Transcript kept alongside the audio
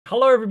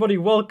Hello everybody,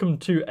 welcome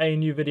to a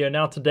new video.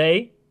 Now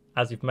today,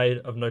 as you've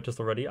may have noticed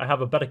already, I have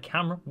a better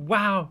camera.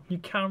 Wow, new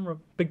camera,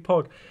 big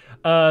pog.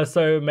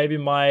 So maybe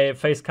my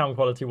face cam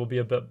quality will be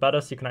a bit better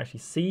so you can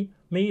actually see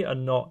me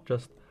and not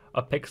just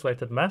a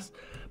pixelated mess.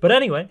 But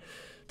anyway,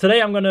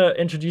 today I'm going to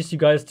introduce you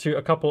guys to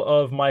a couple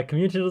of my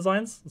community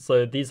designs.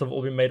 So these have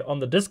all been made on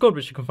the Discord,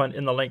 which you can find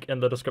in the link in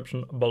the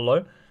description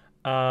below.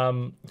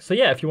 So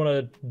yeah, if you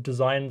want to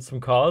design some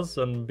cars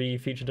and be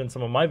featured in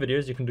some of my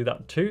videos, you can do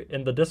that too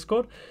in the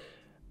Discord.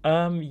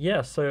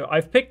 Yeah, so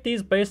I've picked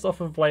these based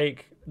off of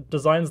like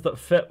designs that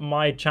fit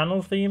my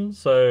channel theme,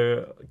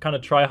 so kind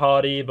of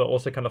tryhardy but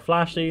also kind of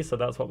flashy, so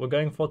that's what we're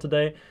going for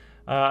today.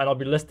 And I'll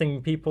be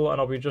listing people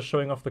and I'll be just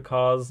showing off the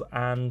cars,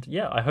 and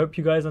yeah, I hope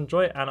you guys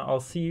enjoy it and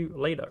I'll see you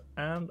later,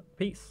 and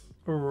peace.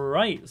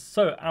 Right,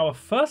 so our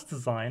first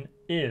design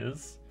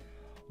is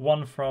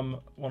one from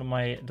one of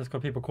my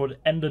Discord people called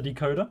Ender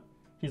Decoder.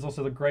 He's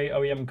also the Grey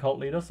OEM cult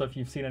leader, so if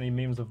you've seen any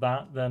memes of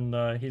that,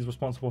 then he's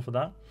responsible for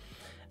that.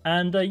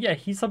 And yeah,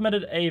 he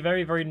submitted a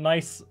very, very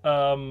nice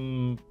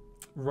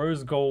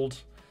rose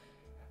gold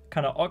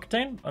kind of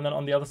octane. And then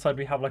on the other side,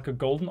 we have like a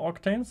golden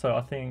octane. So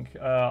I think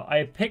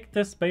I picked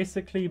this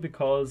basically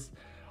because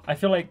I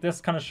feel like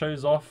this kind of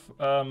shows off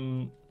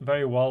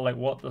very well like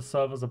what the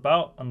server's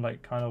about and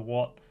like kind of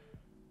what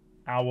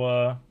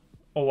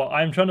what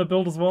I'm trying to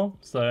build as well.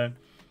 So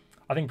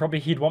I think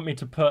probably he'd want me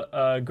to put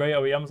grey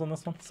OEMs on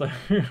this one. So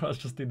let's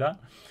just do that.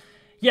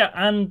 Yeah,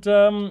 and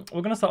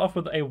we're going to start off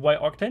with a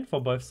white octane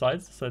for both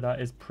sides, so that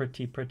is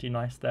pretty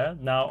nice there.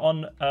 Now,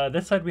 on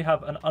this side, we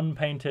have an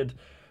unpainted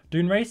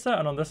Dune Racer,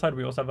 and on this side,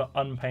 we also have an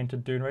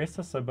unpainted Dune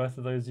Racer, so both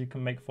of those you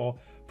can make for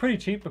pretty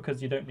cheap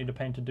because you don't need a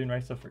painted Dune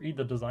Racer for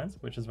either designs,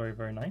 which is very,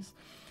 very nice.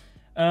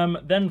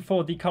 Then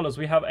for the colors,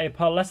 we have a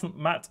pearlescent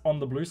matte on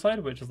the blue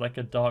side, which is like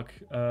a dark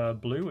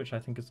blue, which I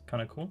think is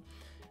kind of cool.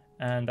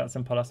 And that's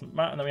in pearlescent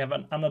matte, and then we have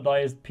an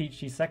anodized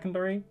peachy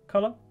secondary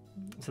color.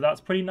 So that's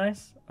pretty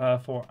nice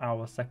for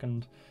our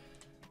second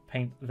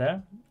paint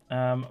there.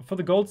 For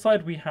the gold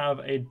side, we have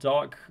a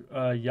dark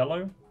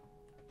yellow.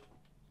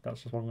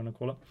 That's just what I'm going to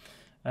call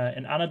it.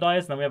 In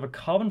anodized, and then we have a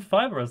carbon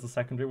fiber as the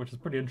secondary, which is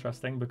pretty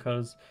interesting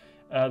because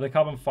the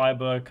carbon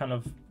fiber kind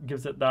of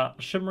gives it that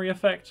shimmery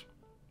effect,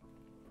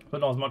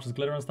 but not as much as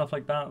glitter and stuff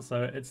like that.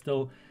 So it's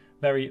still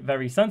very,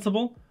 very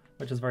sensible,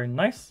 which is very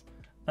nice.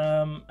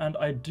 And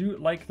I do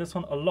like this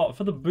one a lot.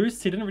 For the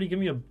boost, he didn't really give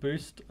me a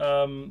boost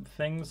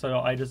thing, so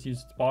I just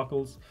used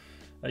sparkles.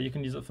 You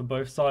can use it for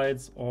both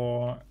sides,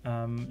 or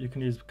you can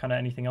use kind of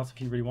anything else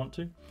if you really want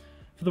to.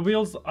 For the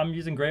wheels, I'm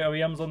using grey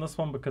OEMs on this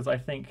one because I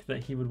think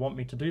that he would want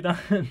me to do that.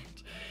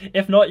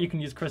 If not, you can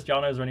use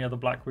Cristiano's or any other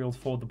black wheels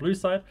for the blue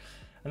side.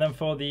 And then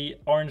for the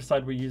orange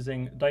side, we're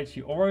using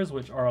Daichi Oros,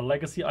 which are a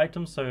legacy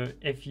item. So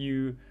if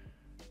you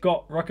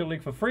got Rocket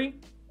League for free,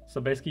 so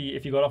basically,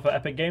 if you got off of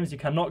Epic Games, you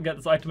cannot get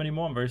this item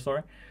anymore. I'm very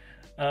sorry.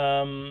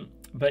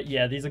 But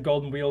yeah, these are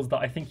golden wheels that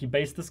I think he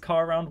based this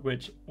car around,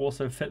 which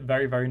also fit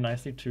very, very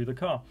nicely to the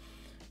car.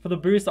 For the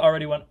boost, I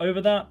already went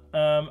over that.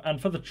 And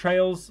for the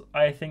trails,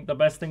 I think the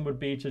best thing would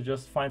be to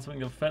just find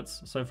something that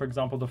fits. So for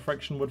example, the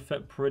friction would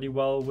fit pretty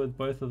well with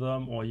both of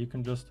them, or you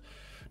can just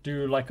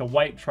do like a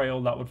white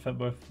trail that would fit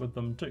both with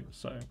them too.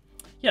 So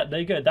yeah, there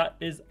you go. That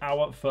is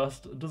our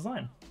first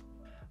design.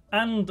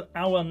 And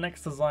our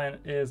next design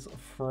is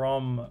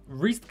from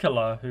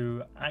Reestkiller,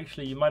 who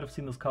actually you might have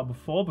seen this car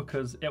before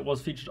because it was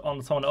featured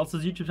on someone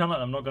else's YouTube channel,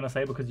 and I'm not going to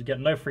say because you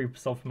get no free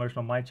self-promotion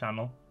on my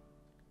channel.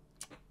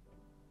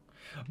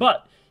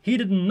 But he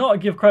did not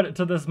give credit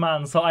to this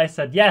man, so I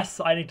said, yes,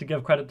 I need to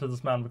give credit to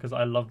this man because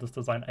I love this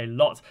design a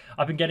lot.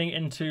 I've been getting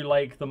into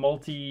like the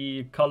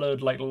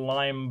multi-colored like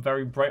lime,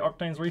 very bright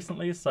octanes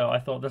recently, so I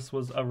thought this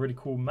was a really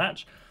cool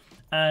match.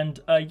 And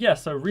yeah,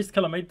 so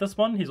Reestkiller made this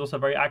one. He's also a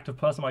very active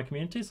person in my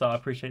community, so I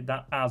appreciate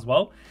that as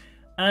well.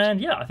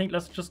 And yeah, I think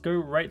let's just go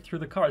right through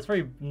the car. It's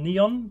very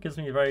neon, gives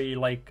me a very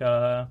like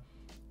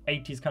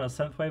 80s kind of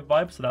synthwave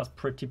vibe, so that's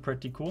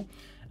pretty cool.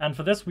 And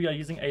for this, we are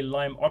using a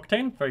lime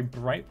octane, very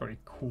bright, very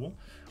cool.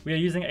 We are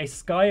using a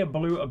sky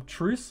blue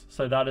obtruse,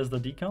 so that is the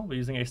decal. We're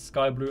using a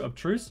sky blue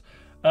obtruse.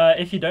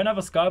 If you don't have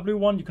a sky blue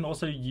one, you can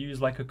also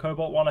use like a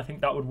cobalt one. I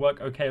think that would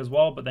work okay as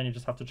well, but then you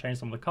just have to change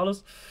some of the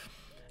colors.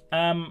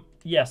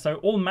 Yeah, so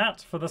all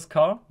matte for this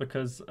car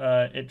because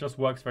it just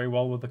works very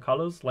well with the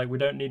colors. Like we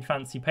don't need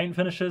fancy paint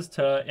finishes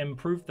to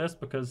improve this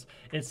because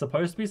it's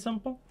supposed to be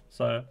simple.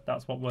 So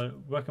that's what we're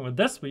working with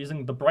this. We're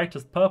using the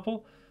brightest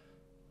purple.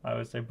 I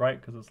always say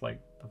bright because it's like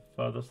the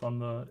furthest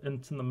on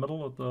it's in the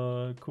middle of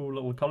the cool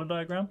little color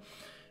diagram.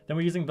 Then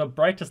we're using the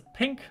brightest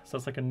pink, so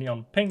it's like a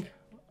neon pink.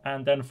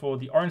 And then for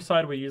the orange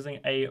side, we're using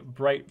a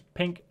bright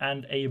pink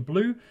and a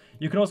blue.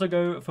 You can also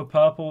go for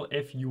purple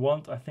if you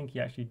want. I think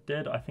he actually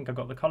did. I think I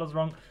got the colors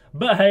wrong.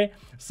 But hey,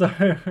 so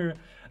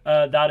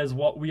that is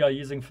what we are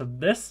using for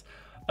this.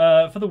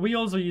 For the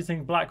wheels, we're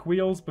using black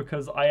wheels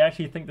because I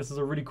actually think this is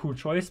a really cool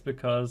choice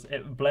because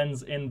it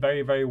blends in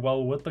very, very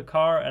well with the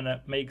car and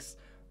it makes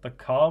the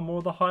car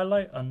more the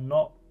highlight and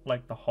not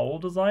like the whole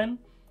design.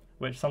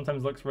 which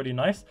sometimes looks really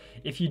nice.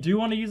 If you do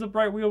want to use a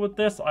bright wheel with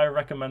this, I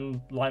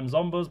recommend lime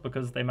zombas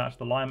because they match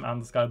the lime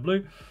and the sky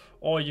blue.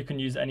 Or you can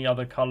use any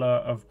other color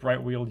of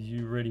bright wheel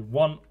you really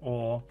want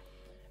or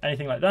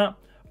anything like that.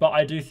 But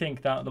I do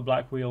think that the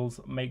black wheels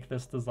make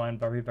this design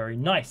very, very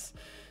nice.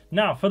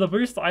 Now, for the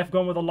boost, I've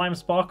gone with the lime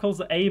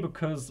sparkles. A,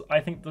 because I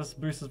think this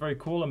boost is very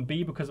cool, and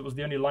B, because it was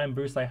the only lime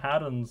boost I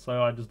had, and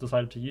so I just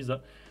decided to use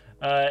it.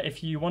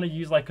 If you want to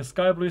use like a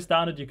sky blue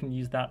standard, you can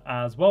use that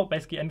as well.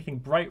 Basically, anything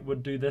bright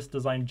would do this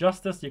design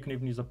justice. You can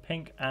even use a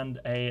pink and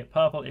a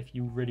purple if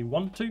you really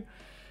want to.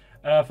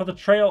 For the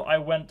trail, I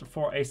went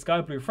for a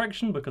sky blue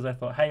friction because I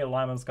thought, hey,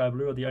 lime and sky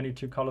blue are the only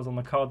two colors on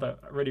the card that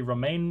really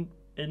remain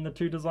in the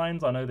two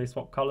designs. I know they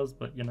swap colors,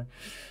 but you know.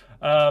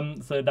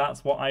 So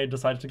that's what I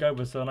decided to go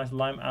with. So a nice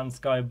lime and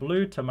sky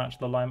blue to match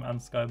the lime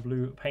and sky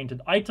blue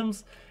painted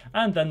items,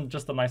 and then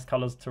just the nice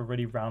colors to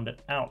really round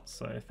it out.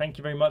 So thank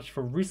you very much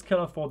for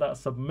Killer for that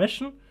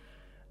submission.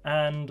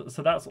 And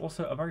so that's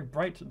also a very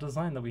bright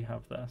design that we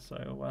have there.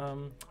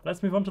 So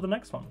let's move on to the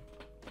next one.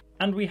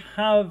 And we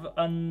have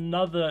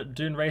another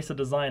Dune Racer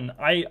design.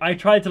 I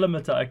tried to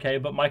limit it, okay,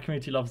 but my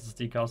community loves this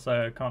decal,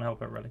 so I can't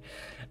help it really.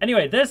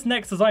 Anyway, this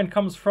next design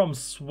comes from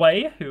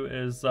Sway, who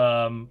is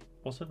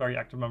also a very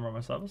active member of my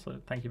server, so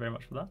thank you very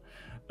much for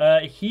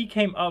that. He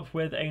came up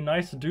with a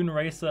nice Dune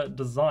Racer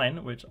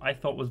design, which I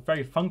thought was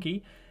very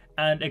funky,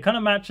 and it kind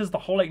of matches the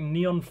whole like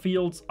Neon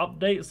Fields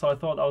update, so I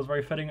thought that was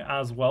very fitting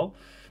as well.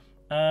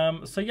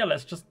 So yeah,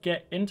 let's just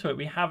get into it.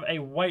 We have a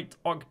white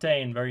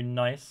octane, very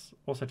nice,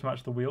 also to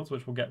match the wheels,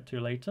 which we'll get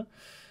to later.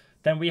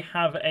 Then we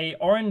have a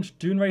orange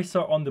Dune Racer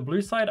on the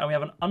blue side, and we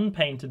have an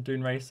unpainted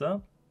Dune Racer,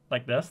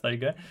 like this, there you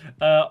go,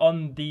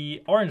 on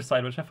the orange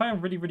side, which I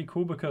find really, really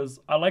cool because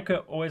I like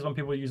it always when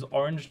people use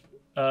orange,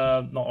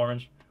 not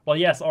orange, well,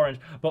 yes, orange,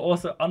 but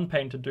also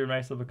unpainted Dune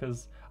Racer,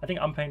 because I think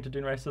unpainted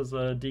Dune Racer is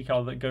a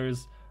decal that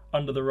goes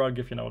under the rug,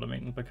 if you know what I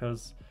mean,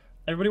 because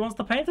everybody wants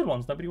the painted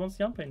ones, nobody wants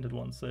the unpainted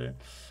ones. So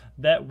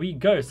there we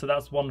go. So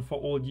that's one for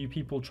all you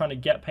people trying to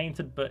get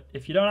painted, but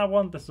if you don't have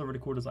one, this is a really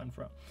cool design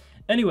for it.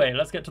 Anyway,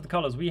 let's get to the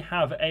colors. We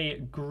have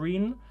a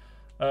green,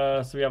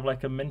 so we have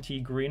like a minty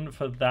green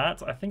for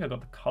that. I think I got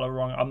the color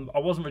wrong. I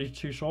wasn't really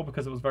too sure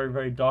because it was very,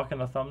 very dark in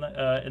the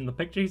thumbnail, in the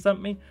picture he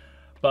sent me,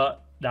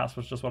 but that's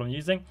just what I'm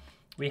using.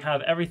 We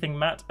have everything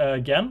matte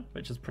again,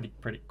 which is pretty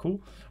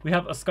cool. We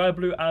have a sky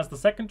blue as the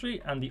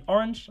secondary and the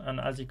orange, and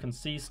as you can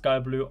see, sky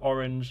blue,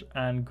 orange,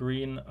 and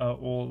green are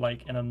all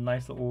like in a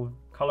nice little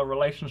color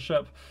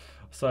relationship.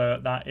 So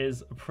that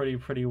is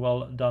pretty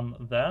well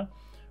done there.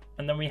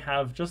 And then we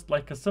have just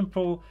like a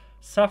simple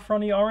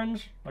saffrony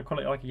orange. I call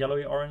it like a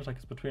yellowy orange, like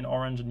it's between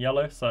orange and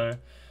yellow, so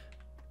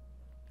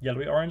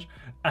yellowy orange.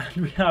 And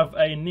we have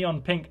a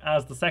neon pink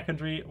as the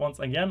secondary once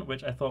again,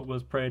 which I thought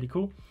was pretty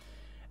cool.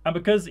 And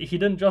because he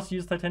didn't just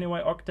use titanium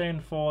white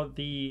octane for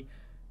the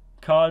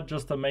card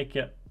just to make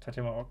it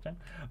titanium white octane,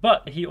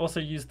 but he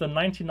also used the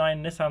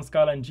 99 Nissan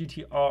Skyline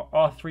GTR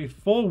R3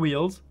 4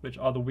 wheels, which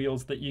are the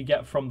wheels that you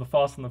get from the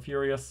Fast and the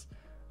Furious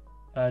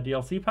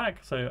DLC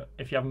pack. So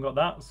if you haven't got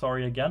that,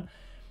 sorry again.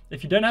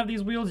 If you don't have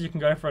these wheels, you can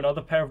go for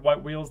another pair of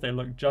white wheels. They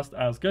look just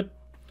as good.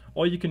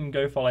 Or you can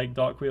go for like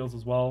dark wheels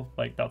as well.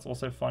 Like that's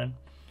also fine.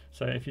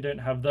 So if you don't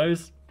have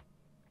those,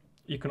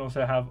 you can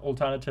also have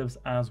alternatives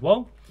as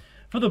well.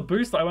 For the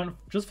boost, I went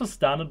just for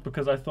standard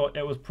because I thought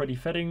it was pretty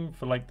fitting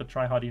for like the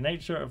tryhardy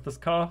nature of this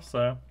car.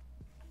 So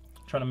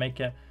trying to make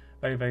it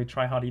very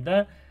tryhardy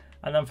there.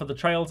 And then for the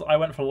trails, I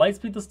went for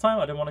Lightspeed this time.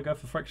 I didn't want to go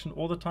for friction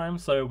all the time.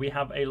 So we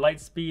have a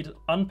Lightspeed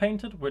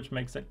unpainted, which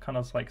makes it kind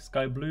of like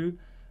sky blue,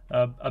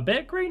 a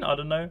bit green. I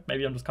don't know.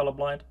 Maybe I'm just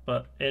colorblind,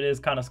 but it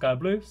is kind of sky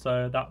blue.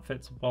 So that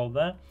fits well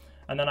there.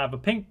 And then I have a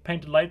pink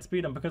painted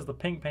Lightspeed. And because the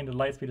pink painted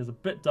Lightspeed is a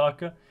bit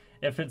darker,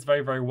 it fits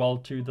very well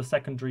to the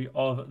secondary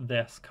of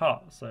this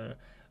car. So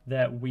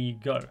there we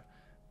go.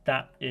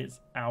 That is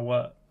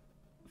our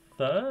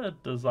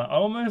third design. I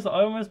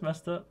almost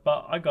messed it,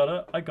 but I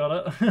got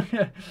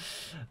it.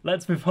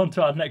 Let's move on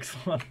to our next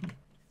one.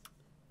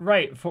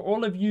 Right, for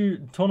all of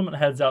you tournament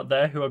heads out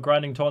there who are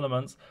grinding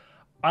tournaments,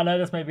 I know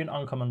this may be an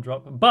uncommon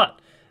drop, but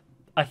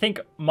I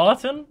think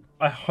Martin,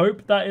 I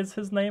hope that is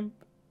his name.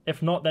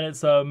 If not, then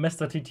it's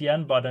Mr.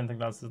 TTN, but I don't think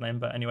that's his name.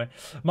 But anyway,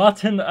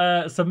 Martin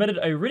submitted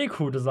a really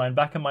cool design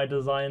back in my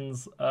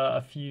designs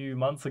a few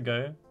months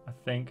ago, I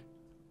think,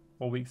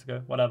 or weeks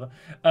ago, whatever.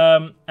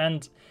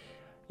 And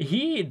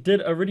he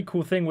did a really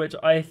cool thing, which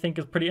I think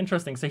is pretty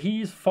interesting. So he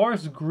used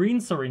Forest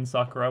Green Serene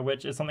Sakura,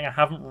 which is something I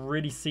haven't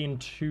really seen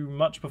too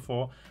much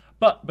before.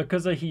 But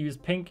because he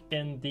used pink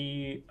in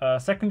the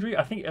secondary,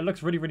 I think it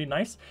looks really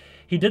nice.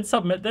 He did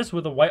submit this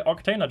with a white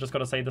octane. I just got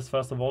to say this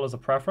first of all as a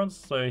preference.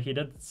 So he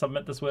did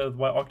submit this with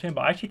white octane,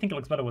 but I actually think it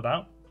looks better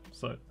without.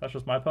 So that's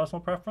just my personal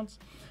preference.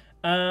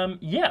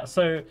 Yeah,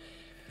 so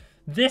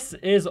this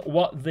is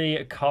what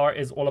the car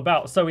is all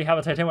about. So we have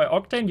a titanium white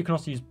octane. You can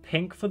also use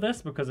pink for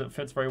this because it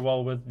fits very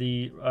well with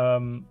the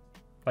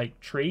like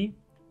tree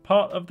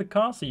part of the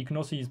car. So you can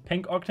also use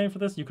pink octane for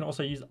this. You can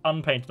also use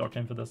unpainted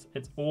octane for this.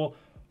 It's all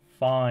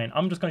fine.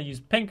 I'm just going to use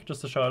pink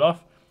just to show it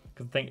off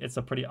because I think it's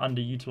a pretty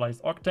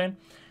underutilized octane.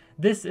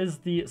 This is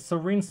the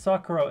Serene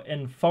Sakura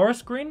in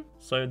Forest Green.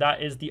 So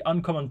that is the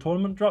uncommon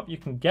tournament drop you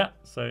can get.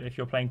 So if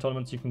you're playing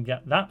tournaments, you can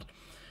get that.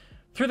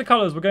 Through the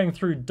colors, we're going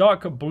through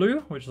dark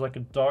blue, which is like a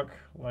dark,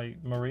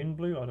 like marine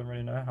blue. I don't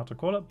really know how to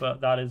call it,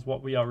 but that is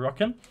what we are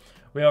rocking.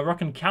 We are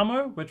rocking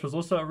camo, which was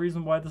also a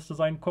reason why this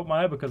design caught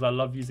my eye, because I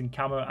love using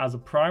camo as a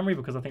primary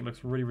because I think it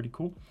looks really, really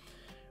cool.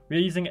 We're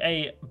using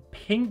a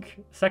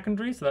pink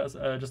secondary, so that's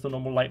just a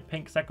normal light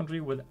pink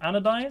secondary with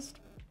anodized.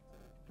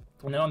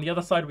 And then on the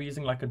other side, we're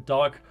using like a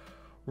dark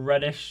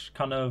reddish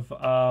kind of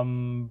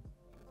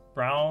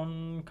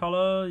brown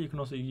color. You can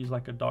also use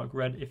like a dark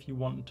red if you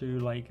want to,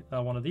 like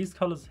one of these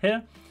colors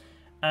here.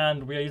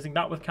 And we are using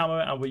that with camo,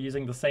 and we're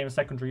using the same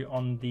secondary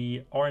on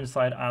the orange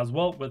side as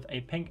well with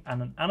a pink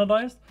and an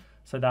anodized.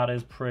 So that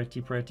is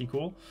pretty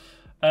cool.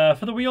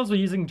 For the wheels, we're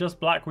using just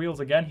black wheels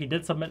again. He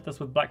did submit this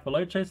with black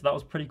veloce, so that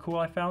was pretty cool,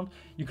 I found.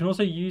 You can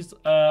also use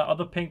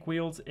other pink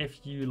wheels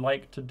if you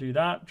like to do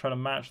that. Try to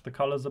match the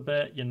colors a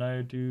bit, you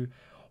know, do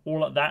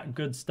all of that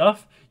good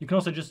stuff. You can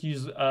also just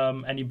use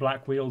any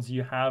black wheels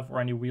you have or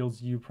any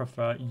wheels you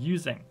prefer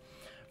using.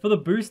 For the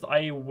boost,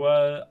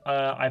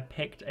 I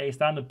picked a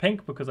standard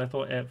pink because I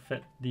thought it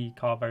fit the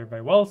car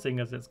very well, seeing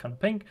as it's kind of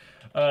pink.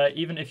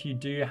 Even if you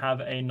do have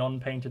a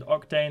non-painted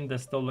octane,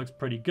 this still looks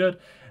pretty good,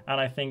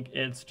 and I think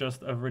it's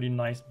just a really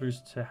nice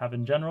boost to have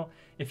in general.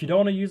 If you don't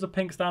want to use a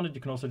pink standard, you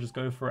can also just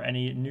go for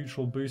any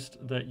neutral boost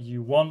that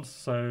you want,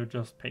 so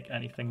just pick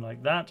anything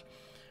like that.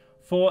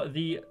 For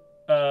the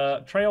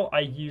trail, I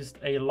used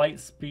a light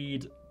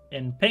speed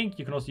in pink.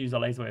 You can also use a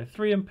laser wave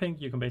 3 in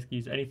pink. You can basically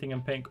use anything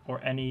in pink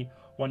or any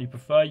one you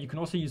prefer. You can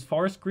also use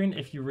forest green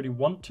if you really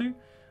want to.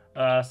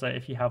 So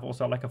if you have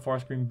also like a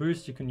forest green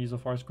boost, you can use a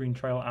forest green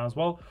trail as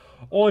well,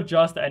 or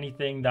just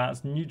anything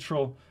that's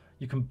neutral.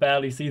 You can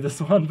barely see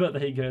this one, but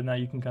there you go. Now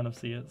you can kind of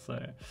see it,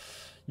 so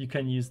you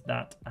can use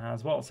that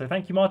as well. So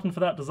thank you, Martin, for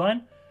that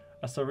design,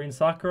 a Serene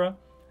Sakura.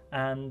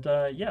 And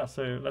yeah,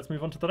 so let's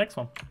move on to the next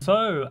one.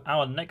 So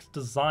our next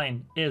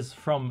design is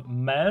from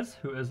Mez,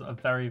 who is a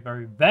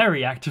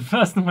very active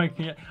person in my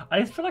community.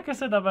 I feel like I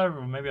said that very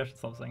well. Maybe I should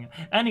stop saying it.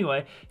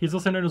 Anyway, he's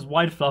also known as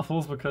Wide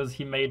Fluffalz because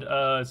he made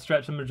a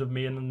stretch image of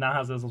me and now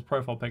has this as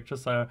profile picture.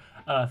 So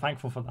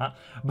thankful for that.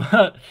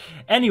 But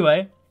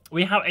anyway,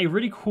 we have a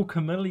really cool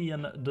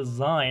chameleon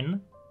design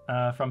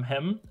from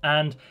him,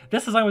 and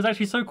this design was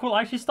actually so cool.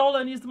 I actually stole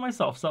it and used it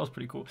myself, so that was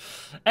pretty cool.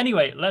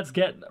 Anyway, let's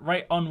get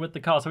right on with the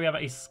car. So we have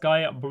a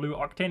sky blue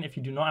octane. If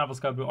you do not have a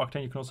sky blue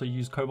octane, you can also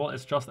use cobalt.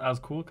 It's just as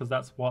cool because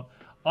that's what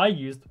I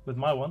used with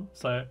my one.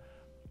 So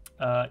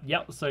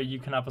yeah, so you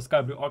can have a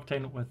sky blue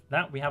octane with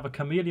that. We have a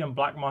chameleon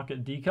black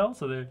market decal,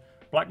 so the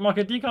black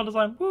market decal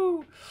design,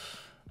 woo!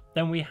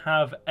 Then we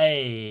have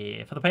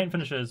for the paint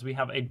finishes, we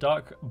have a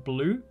dark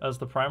blue as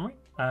the primary,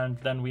 and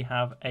then we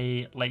have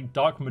a like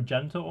dark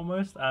magenta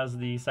almost as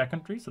the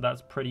secondary, so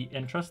that's pretty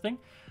interesting.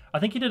 I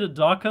think he did it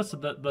darker so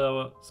that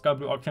the sky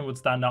blue octane would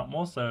stand out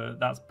more, so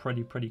that's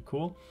pretty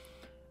cool.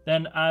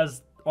 Then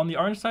as on the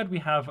orange side, we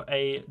have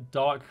a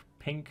dark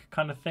pink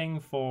kind of thing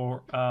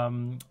for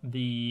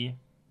the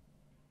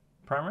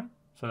primary.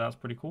 So that's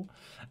pretty cool.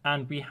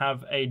 And we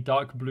have a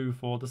dark blue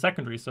for the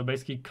secondary. So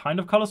basically kind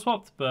of color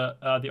swapped, but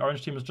the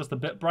orange team is just a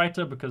bit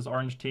brighter because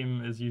orange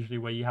team is usually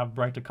where you have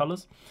brighter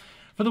colors.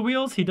 For the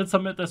wheels, he did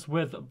submit this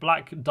with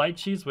black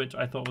Daichis, which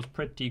I thought was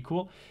pretty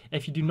cool.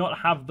 If you do not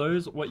have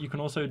those, what you can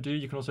also do,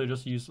 you can also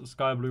just use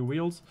sky blue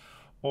wheels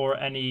or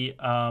any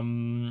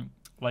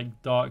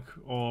like dark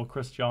or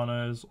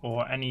Cristianos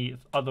or any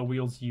other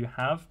wheels you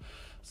have.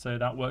 So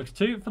that works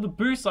too. For the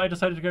boost, I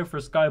decided to go for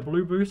a sky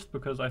blue boost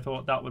because I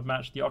thought that would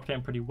match the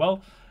octane pretty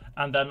well.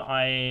 And then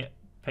I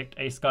picked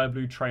a sky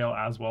blue trail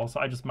as well. So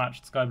I just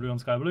matched sky blue on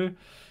sky blue.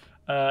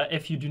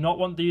 If you do not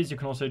want these, you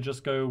can also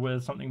just go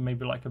with something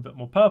maybe like a bit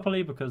more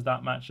purpley because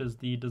that matches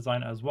the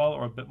design as well,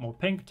 or a bit more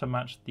pink to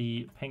match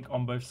the pink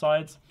on both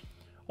sides,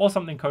 or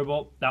something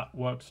cobalt, that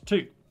works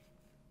too.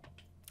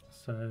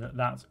 So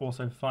that's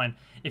also fine.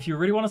 If you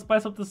really want to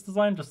spice up this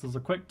design, just as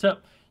a quick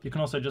tip, you can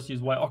also just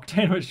use white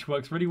octane, which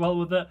works really well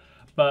with it.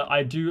 But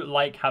I do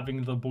like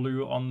having the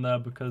blue on there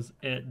because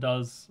it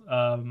does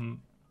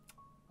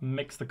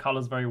mix the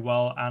colors very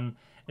well, and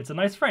it's a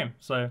nice frame.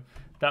 So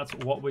that's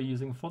what we're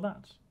using for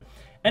that.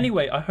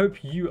 Anyway, I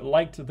hope you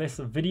liked this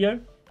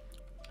video.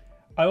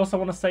 I also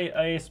want to say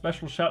a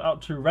special shout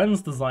out to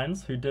Rens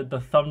Designs, who did the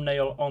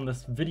thumbnail on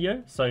this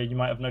video. So you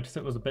might have noticed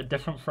it was a bit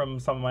different from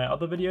some of my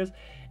other videos.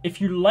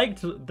 If you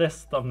liked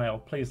this thumbnail,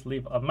 please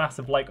leave a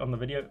massive like on the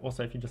video.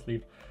 Also, if you just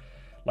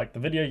like the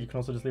video, you can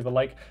also just leave a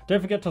like.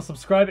 Don't forget to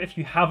subscribe if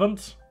you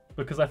haven't,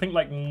 because I think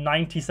like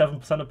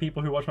 97% of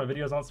people who watch my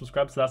videos aren't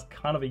subscribed, so that's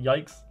kind of a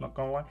yikes, not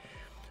gonna lie.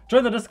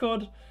 Join the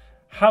Discord,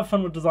 have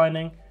fun with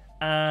designing,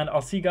 and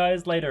I'll see you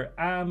guys later,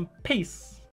 and peace!